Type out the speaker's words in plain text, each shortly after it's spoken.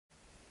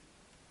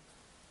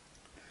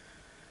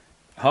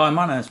Hi,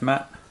 my name's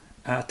Matt.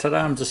 Today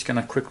I'm just going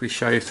to quickly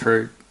show you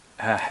through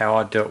how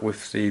I dealt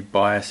with the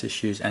bias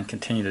issues and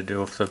continue to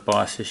deal with the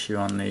bias issue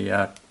on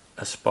the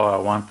Aspire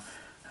 1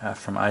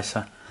 from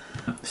Acer.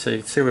 So you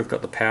can see we've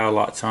got the power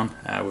lights on,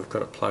 we've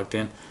got it plugged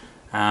in.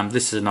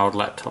 This is an old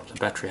laptop, the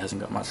battery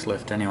hasn't got much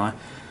left anyway.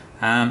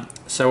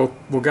 So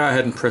we'll go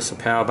ahead and press the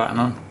power button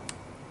on.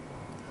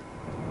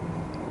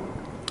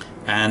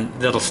 And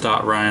that'll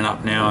start running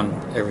up now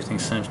and everything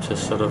seems to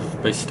sort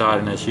of be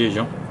starting as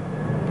usual.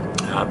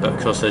 But of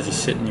course as you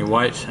sit and you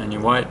wait,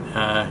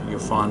 you'll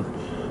find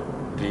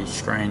the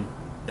screen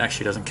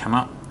actually doesn't come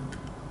up.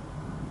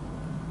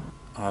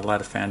 I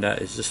later found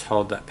out is just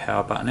hold that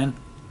power button in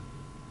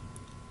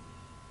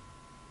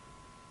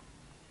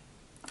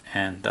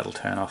and that'll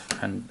turn off.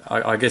 And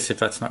I guess if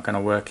that's not going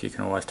to work, you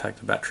can always take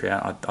the battery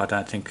out. I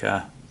don't think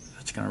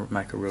that's going to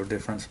make a real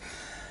difference.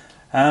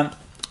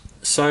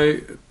 So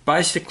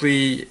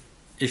basically,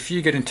 if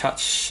you get in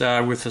touch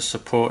with the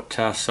support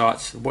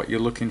sites, what you're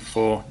looking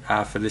for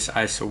this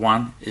Acer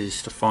 1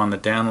 is to find the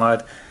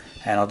download,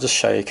 and I'll just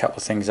show you a couple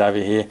of things over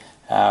here.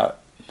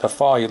 The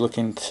file you're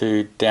looking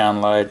to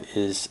download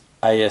is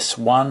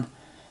AS1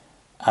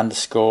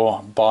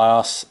 underscore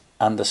BIOS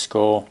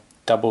underscore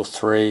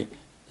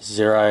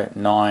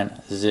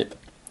 3309 zip.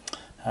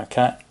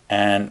 Okay,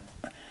 and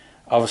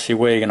obviously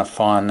where you're going to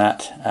find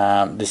that,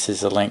 this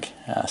is a link,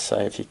 so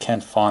if you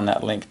can find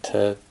that link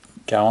to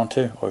go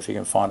onto, or if you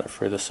can find it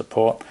through the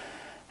support,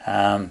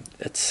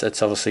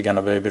 it's obviously going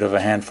to be a bit of a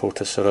handful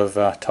to sort of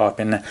type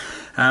in there.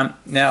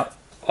 Now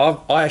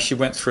I actually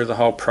went through the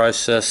whole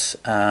process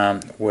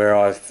where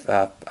I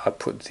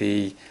put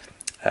the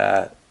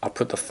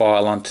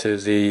file onto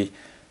the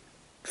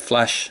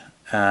flash,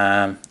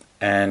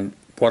 and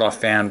what I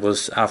found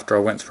was after I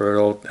went through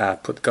it all,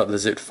 got the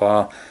zip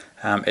file,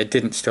 it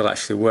didn't still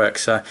actually work.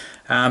 So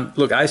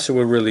look, Acer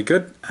were really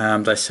good.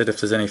 They said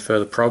if there's any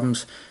further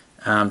problems,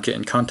 get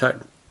in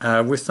contact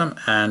with them,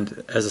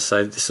 and as I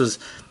say, this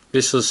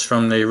was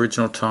from the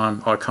original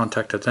time I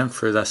contacted them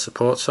through their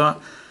support site,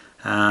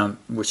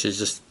 which is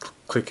just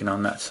clicking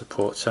on that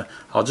support. So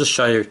I'll just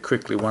show you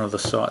quickly one of the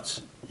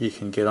sites you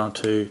can get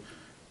onto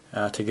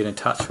to get in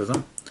touch with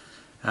them.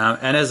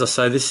 And as I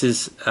say, this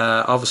is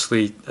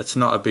obviously it's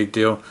not a big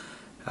deal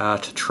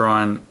to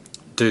try and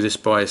do this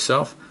by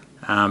yourself,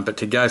 but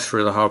to go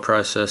through the whole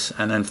process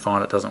and then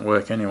find it doesn't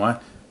work anyway.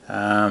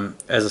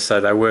 As I say,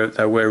 they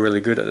were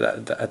really good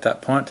at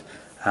that point,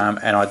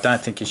 and I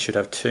don't think you should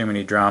have too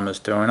many dramas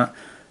doing it.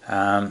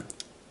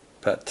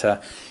 But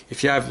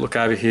if you have a look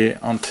over here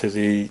onto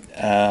the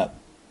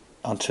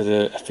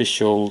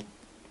official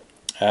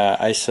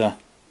Acer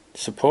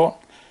support,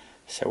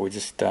 so we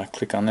just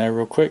click on there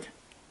real quick.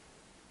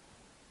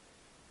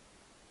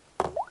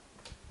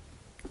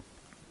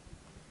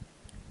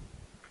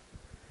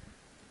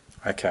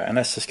 Okay, and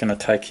that's just going to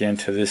take you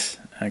into this.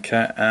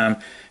 Okay,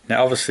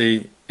 now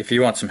obviously if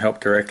you want some help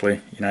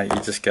directly, you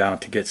just go on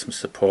to get some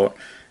support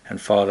and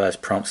follow those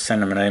prompts,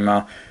 send them an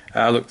email.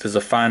 Look, there's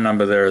a phone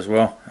number there as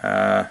well,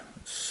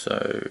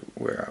 so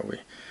where are we?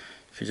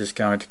 If you just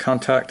go into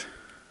contact,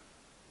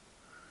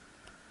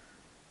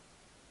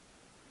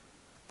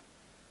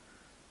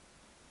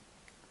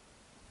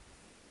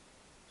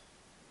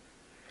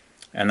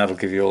 and that'll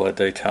give you all the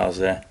details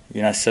there.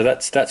 So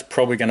that's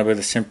probably going to be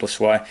the simplest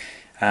way.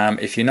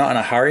 If you're not in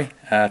a hurry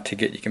to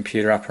get your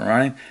computer up and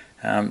running,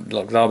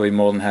 look, they'll be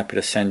more than happy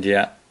to send you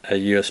out a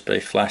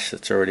USB flash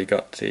that's already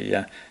got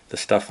the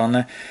stuff on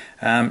there.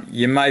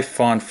 You may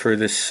find through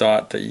this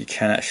site that you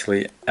can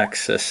actually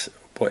access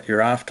what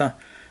you're after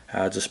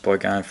just by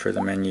going through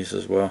the menus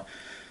as well.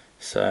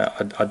 So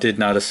I did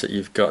notice that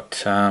you've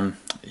got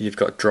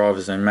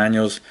drivers and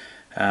manuals.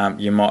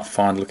 You might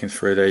find looking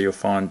through there you'll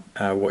find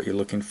what you're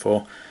looking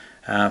for.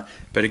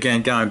 But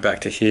again, going back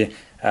to here,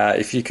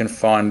 if you can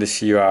find this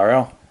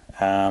URL,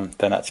 then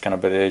that's going to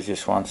be the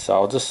easiest one. So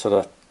I'll just sort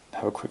of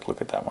have a quick look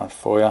at that one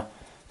for you,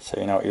 so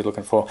you know what you're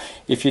looking for.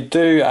 If you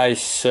do a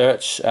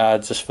search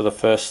just for the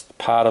first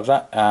part of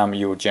that,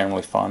 you will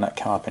generally find that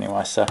come up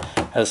anyway. So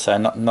as I say,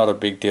 not a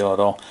big deal at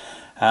all.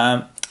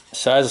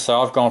 So as I say,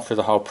 I've gone through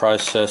the whole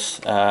process.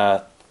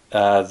 The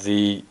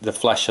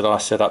flash that I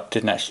set up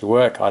didn't actually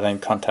work. I then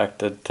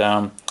contacted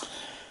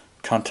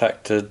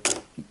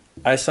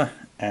Acer,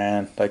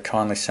 and they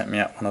kindly sent me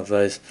out one of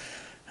these.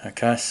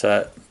 Okay,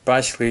 so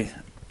basically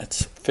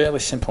it's a fairly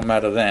simple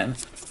matter then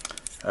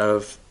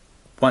of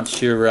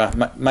once you're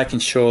making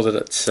sure that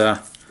it's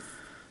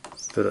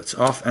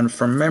off, and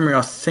from memory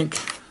I think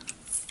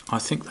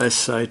they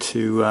say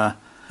to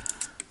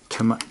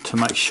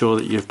make sure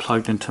that you've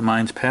plugged into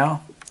mains power.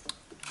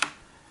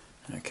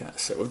 Okay,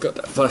 so we've got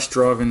that flash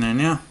drive in there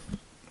now,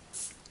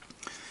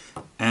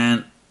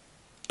 and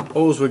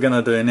all we're going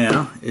to do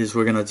now is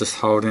we're going to just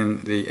hold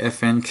in the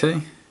FN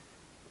key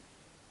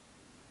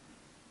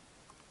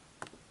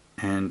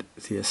and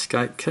the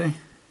escape key.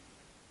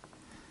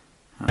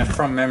 Now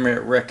from memory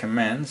it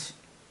recommends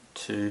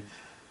to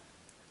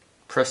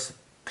press the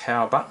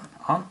power button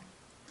on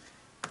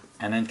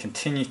and then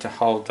continue to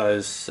hold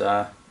those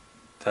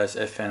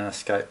FN and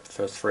escape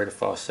for 3 to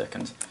 5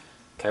 seconds.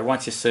 Okay,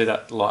 once you see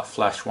that light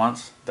flash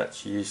once,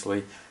 that's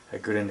usually a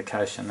good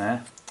indication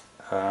there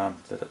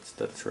that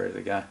it's ready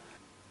to go.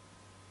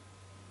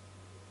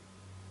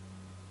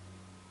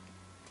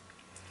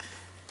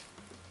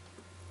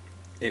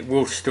 It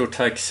will still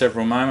take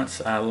several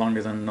moments,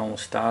 longer than normal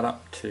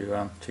startup,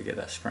 to get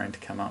that screen to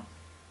come up.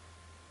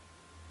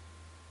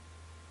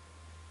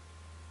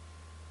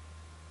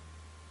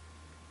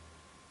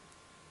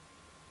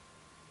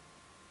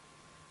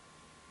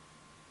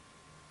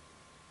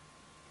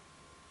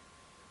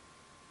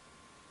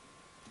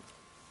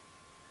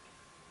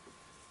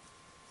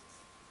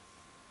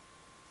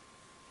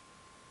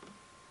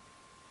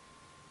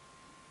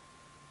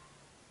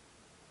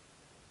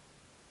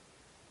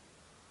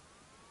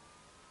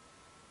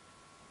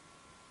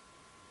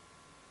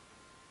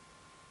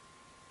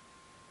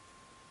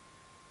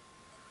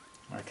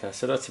 Okay,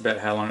 so that's about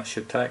how long it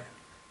should take.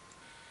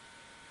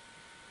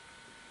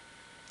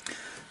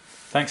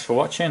 Thanks for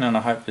watching, and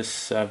I hope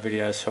this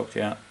video has helped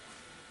you out.